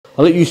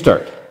I'll let you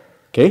start,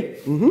 okay?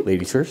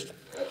 Ladies first,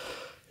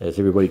 as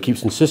everybody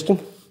keeps insisting.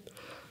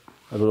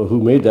 I don't know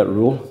who made that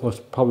rule.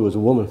 Probably was a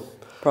woman.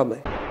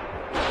 Probably.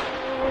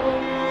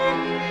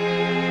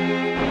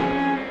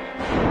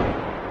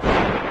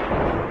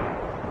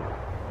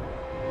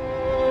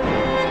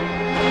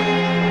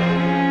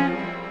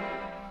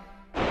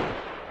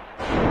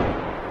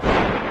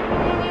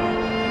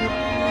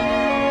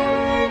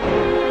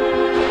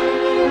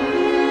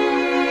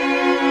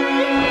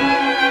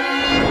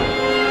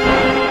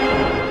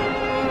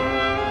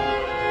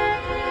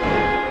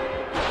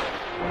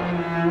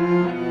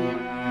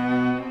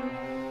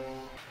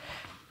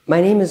 My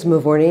name is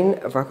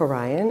Mavourneen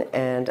Varcoe-Ryan,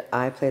 and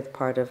I play the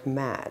part of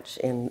Madge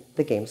in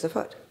the games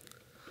Afoot.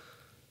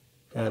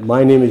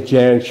 My name is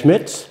Jan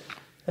Schmitz,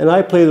 and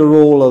I play the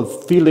role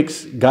of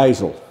Felix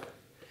Geisel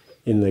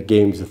in the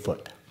games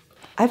Afoot.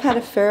 I've had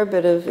a fair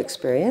bit of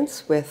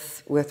experience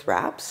with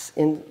raps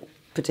in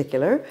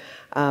particular.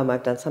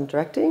 I've done some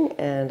directing,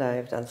 and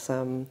I've done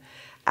some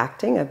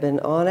acting. I've been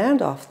on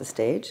and off the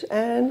stage,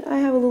 and I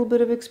have a little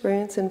bit of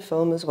experience in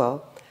film as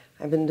well.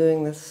 I've been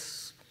doing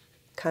this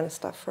kind of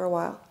stuff for a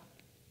while.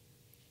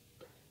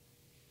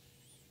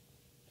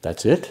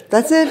 That's it?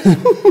 That's it.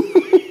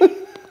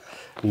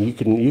 You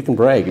can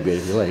brag a bit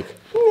if you like.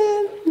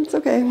 Yeah, it's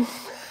okay.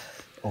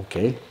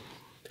 Okay.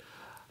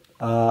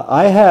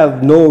 I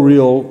have no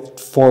real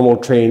formal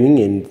training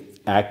in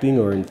acting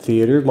or in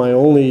theater. My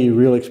only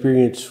real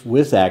experience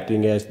with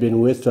acting has been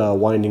with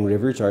Winding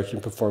Rivers Arts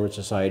and Performance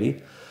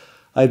Society.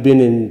 I've been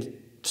in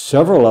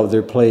several of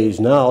their plays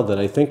now that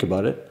I think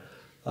about it,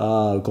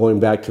 going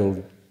back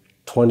to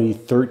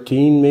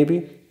 2013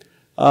 maybe.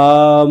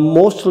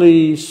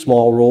 Mostly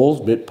small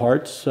roles, bit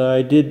parts.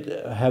 I did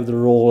have the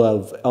role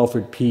of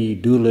Alfred P.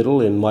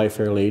 Doolittle in My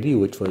Fair Lady,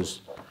 which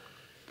was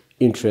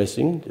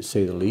interesting to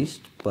say the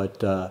least,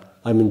 but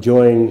I'm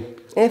enjoying...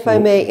 If I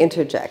may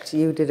interject,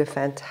 you did a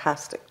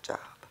fantastic job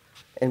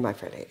in My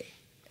Fair Lady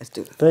as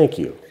Doolittle. Thank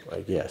you,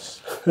 I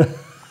guess.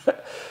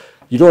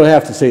 You don't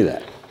have to say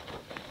that,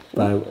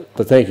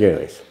 but thank you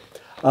anyways.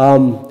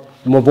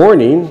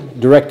 Mavourneen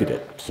directed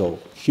it, so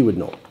she would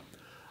know.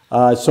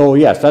 So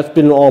yes, that's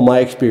been all my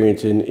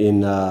experience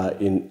in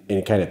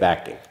kind of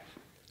acting.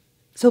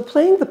 So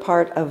playing the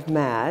part of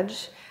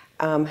Madge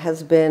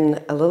has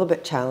been a little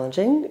bit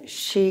challenging.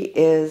 She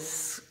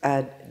is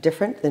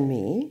different than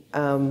me,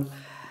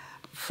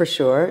 for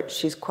sure.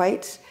 She's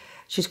quite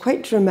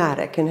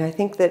dramatic, and I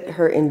think that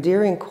her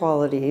endearing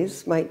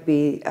qualities might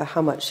be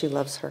how much she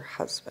loves her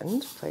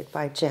husband, played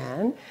by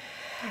Jan,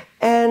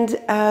 and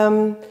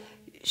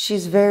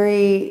she's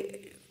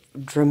very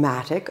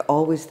dramatic,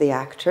 always the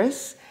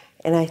actress.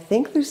 And I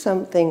think there's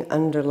something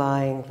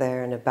underlying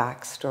there in a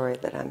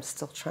backstory that I'm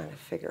still trying to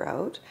figure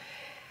out.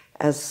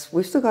 As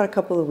we've still got a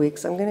couple of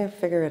weeks, I'm going to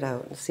figure it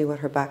out and see what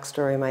her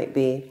backstory might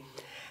be.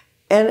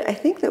 And I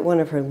think that one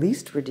of her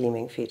least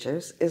redeeming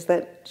features is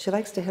that she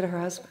likes to hit her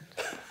husband.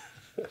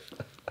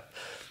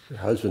 Her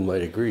husband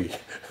might agree.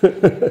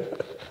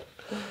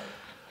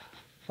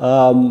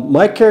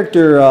 My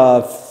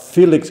character,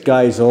 Felix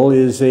Geisel,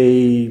 is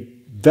a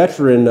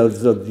veteran of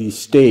the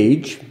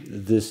stage.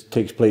 This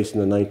takes place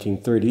in the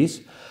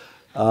 1930s.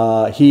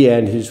 He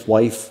and his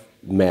wife,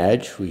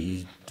 Madge, who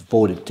he's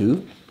devoted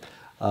to,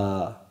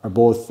 are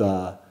both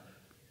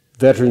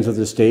veterans of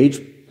the stage,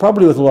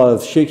 probably with a lot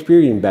of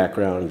Shakespearean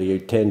background. They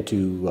tend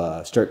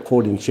to start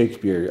quoting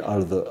Shakespeare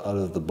out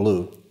of the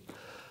blue.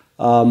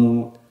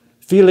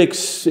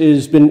 Felix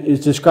is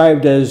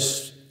described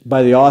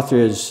by the author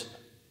as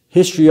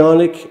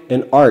histrionic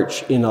and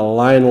arch in a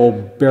Lionel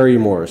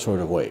Barrymore sort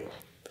of way.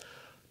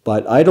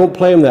 But I don't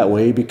play him that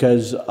way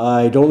because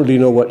I don't really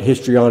know what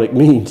histrionic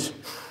means.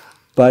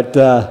 But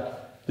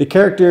the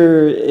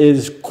character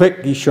is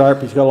quick, he's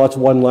sharp, he's got lots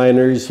of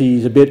one-liners,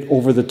 he's a bit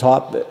over the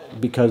top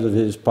because of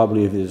his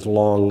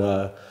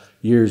long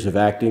years of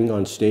acting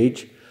on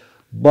stage.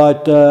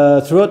 But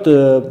throughout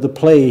the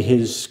play,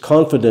 his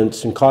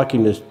confidence and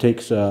cockiness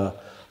takes a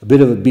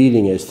bit of a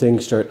beating as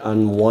things start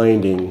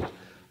unwinding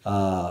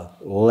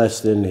less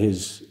than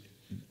his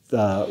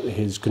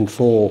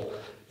control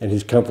and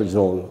his comfort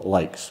zone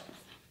likes.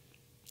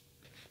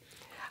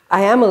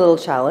 I am a little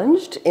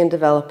challenged in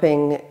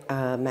developing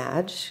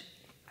Madge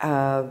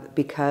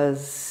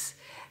because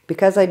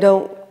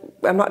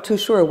I'm not too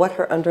sure what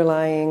her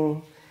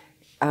underlying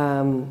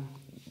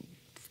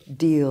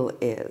deal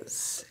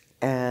is.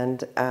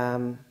 And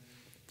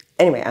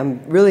anyway,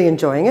 I'm really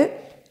enjoying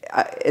it.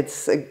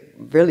 It's a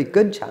really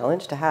good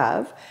challenge to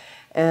have,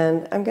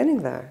 and I'm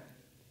getting there,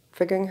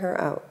 figuring her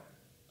out.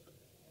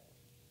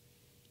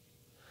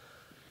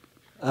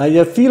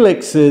 Yeah,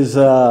 Felix is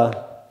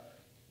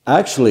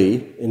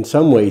actually, in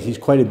some ways, he's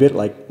quite a bit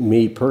like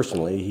me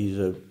personally. He's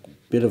a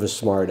bit of a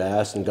smart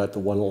ass and got the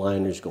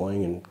one-liners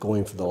going and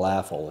going for the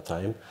laugh all the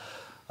time.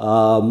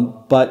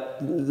 But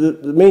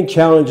the main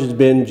challenge has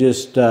been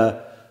just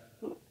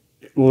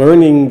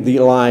learning the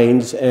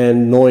lines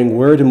and knowing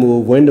where to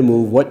move, when to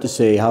move, what to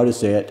say, how to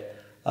say it,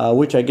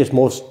 which I guess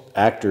most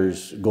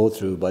actors go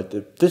through.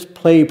 But this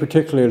play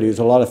particularly, there's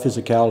a lot of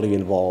physicality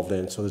involved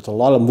in, so there's a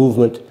lot of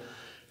movement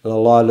and a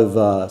lot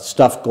of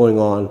stuff going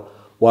on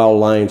while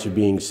lines are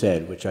being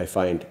said, which I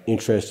find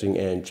interesting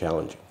and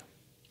challenging.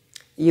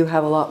 You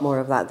have a lot more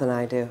of that than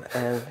I do,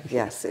 and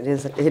yes, it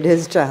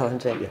is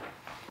challenging. Yeah.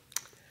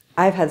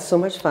 I've had so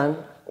much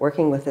fun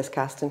working with this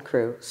cast and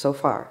crew so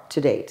far,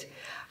 to date.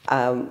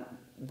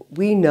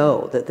 We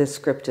know that this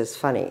script is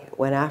funny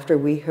when, after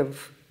we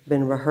have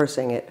been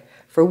rehearsing it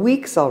for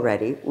weeks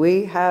already,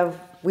 we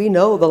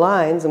know the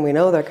lines and we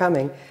know they're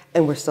coming,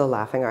 and we're still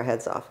laughing our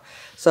heads off.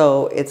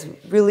 So it's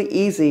really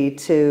easy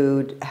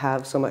to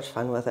have so much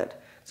fun with it.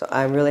 So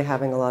I'm really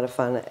having a lot of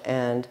fun,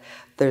 and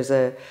there's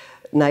a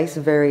nice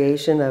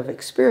variation of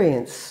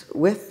experience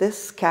with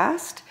this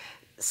cast.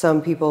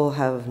 Some people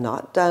have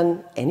not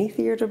done any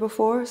theater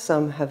before,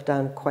 some have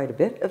done quite a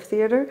bit of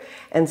theater,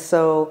 and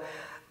so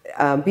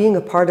being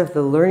a part of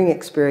the learning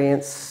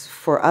experience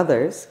for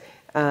others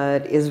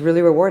is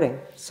really rewarding.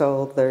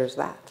 So there's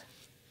that.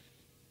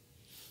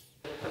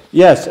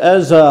 Yes,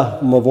 as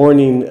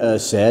Mavourneen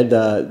said,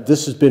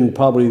 this has been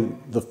probably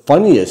the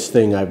funniest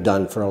thing I've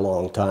done for a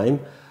long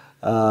time.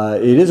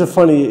 It is a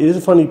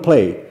funny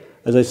play.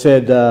 As I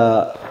said,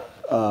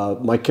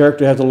 my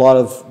character has a lot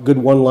of good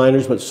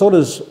one-liners, but so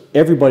does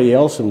everybody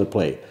else in the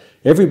play.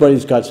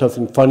 Everybody's got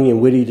something funny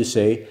and witty to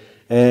say,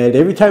 and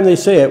every time they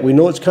say it, we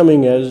know it's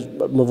coming, as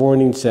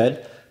Mavourneen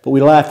said, but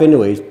we laugh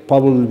anyways,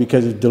 probably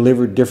because it's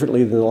delivered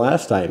differently than the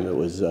last time it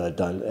was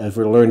done, as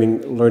we're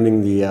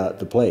learning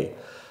the play.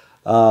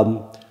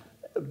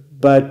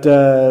 But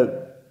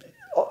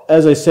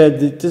as I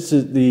said, this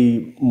is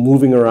the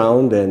moving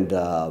around and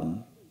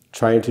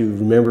trying to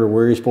remember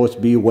where you're supposed to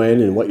be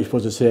when and what you're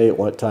supposed to say at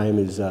what time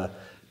is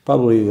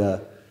probably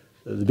the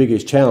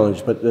biggest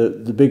challenge, but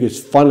the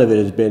biggest fun of it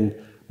has been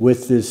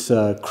with this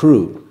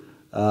crew.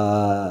 Some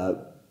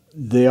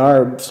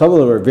of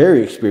them are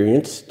very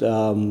experienced,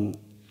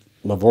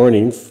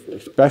 Mavourneen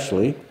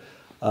especially,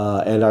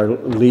 and our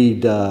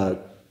lead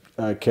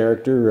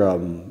character,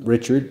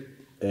 Richard,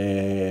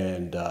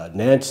 and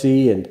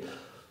Nancy, and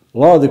a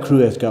lot of the crew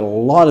has got a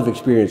lot of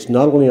experience,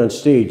 not only on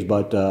stage,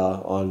 but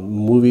on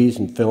movies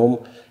and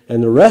film.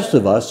 And the rest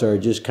of us are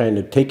just kind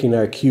of taking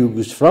our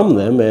cues from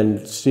them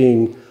and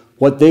seeing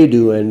what they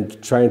do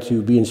and trying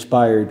to be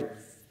inspired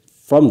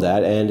from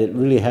that. And it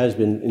really has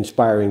been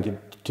inspiring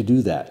to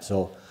do that.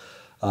 So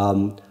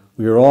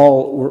we're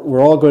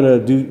all going to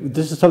do,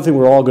 this is something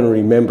we're all going to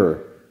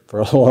remember for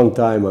a long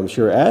time, I'm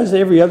sure, as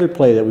every other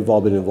play that we've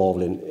all been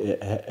involved in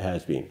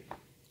has been.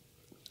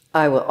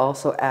 I will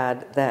also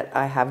add that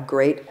I have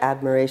great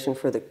admiration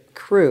for the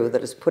crew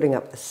that is putting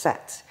up the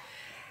sets.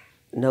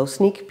 No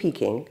sneak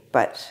peeking,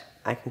 but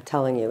I'm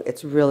telling you,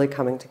 it's really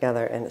coming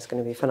together and it's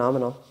going to be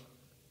phenomenal.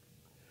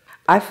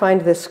 I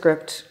find this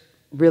script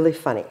really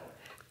funny.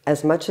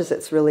 As much as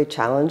it's really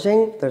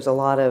challenging, there's a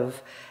lot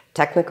of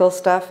technical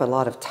stuff, a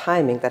lot of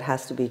timing that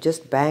has to be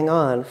just bang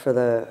on for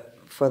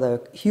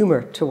the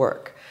humor to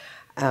work.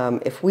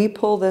 If we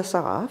pull this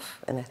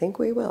off, and I think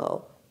we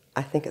will,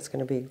 I think it's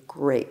going to be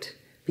great,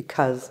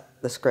 because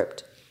the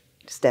script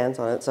stands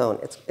on its own.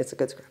 It's a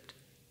good script.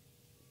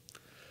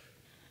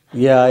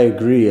 Yeah, I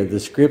agree. The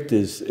script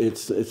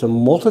it's a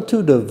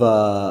multitude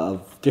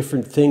of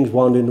different things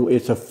wound into.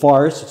 It's a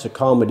farce, it's a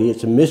comedy,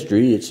 it's a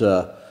mystery, it's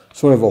a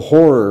sort of a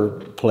horror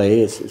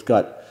play. It's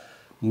got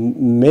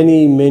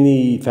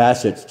many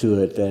facets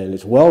to it, and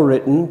it's well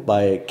written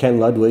by Ken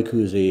Ludwig,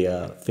 who's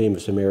a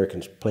famous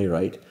American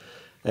playwright.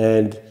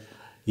 And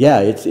yeah,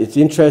 it's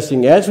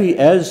interesting. At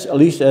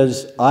least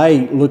as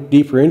I look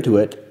deeper into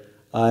it,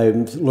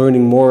 I'm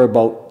learning more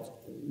about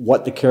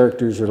what the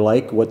characters are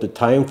like, what the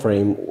time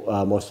frame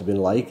must have been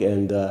like,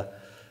 and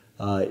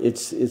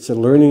it's a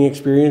learning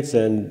experience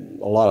and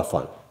a lot of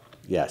fun.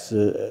 Yes,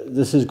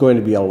 this is going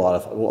to be a lot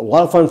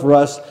of fun for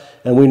us,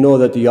 and we know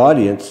that the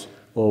audience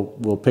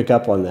will pick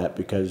up on that,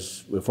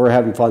 because if we're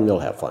having fun, they'll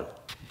have fun.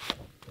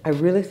 I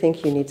really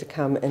think you need to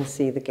come and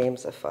see the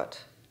games afoot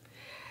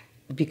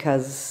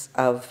because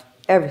of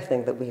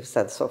everything that we've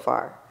said so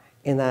far,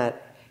 in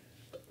that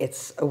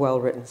it's a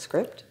well-written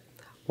script.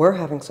 We're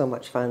having so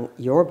much fun,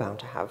 you're bound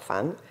to have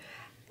fun.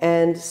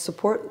 And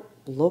support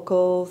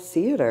local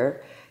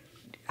theater.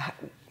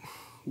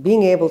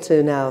 Being able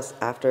to now,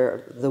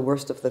 after the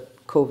worst of the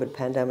COVID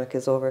pandemic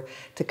is over,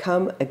 to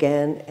come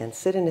again and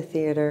sit in a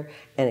theater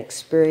and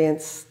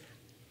experience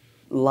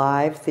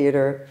live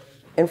theater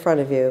in front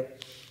of you,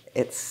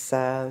 it's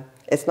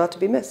not to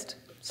be missed.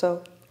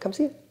 So come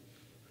see it.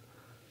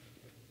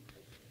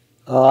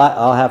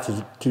 I'll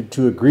have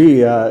to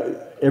agree.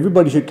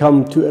 Everybody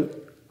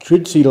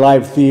should see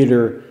live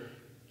theater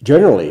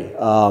generally,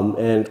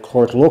 and of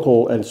course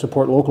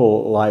support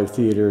local live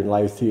theater and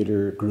live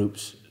theater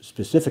groups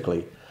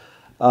specifically.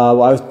 I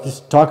was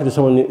just talking to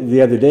someone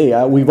the other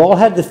day. We've all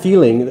had the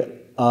feeling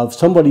of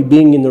somebody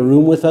being in the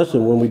room with us,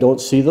 and when we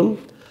don't see them,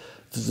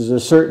 there's a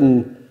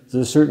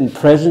certain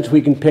presence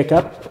we can pick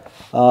up.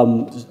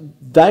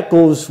 That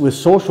goes with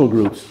social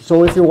groups.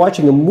 So if you're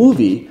watching a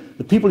movie,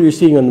 the people you're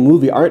seeing on the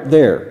movie aren't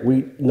there.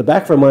 In the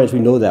back of our minds, we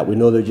know that. We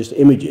know they're just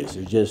images.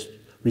 They're just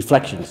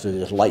reflections. They're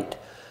just light.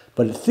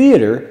 But at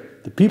theater,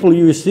 the people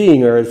you're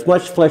seeing are as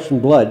much flesh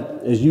and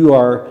blood as you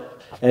are,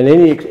 And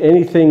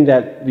anything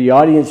that the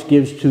audience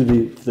gives to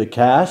the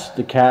cast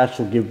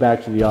will give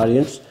back to the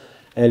audience,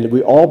 and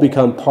we all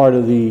become part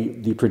of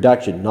the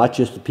production, not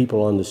just the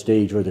people on the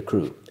stage or the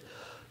crew.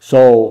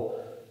 So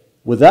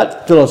with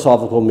that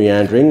philosophical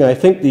meandering, I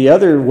think the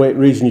other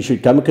reason you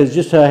should come is because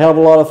just to have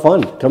a lot of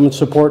fun. Come and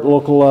support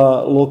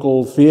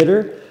local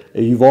theater.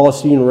 You've all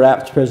seen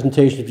Rap's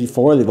presentations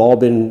before. They've all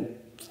been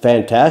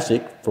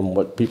fantastic from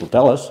what people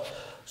tell us.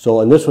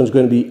 So, and this one's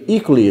going to be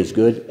equally as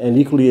good and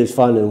equally as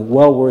fun and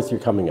well worth your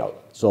coming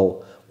out.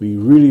 So we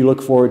really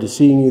look forward to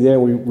seeing you there.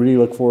 We really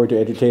look forward to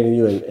entertaining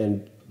you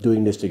and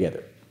doing this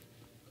together.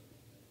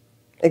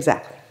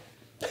 Exactly.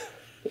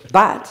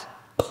 But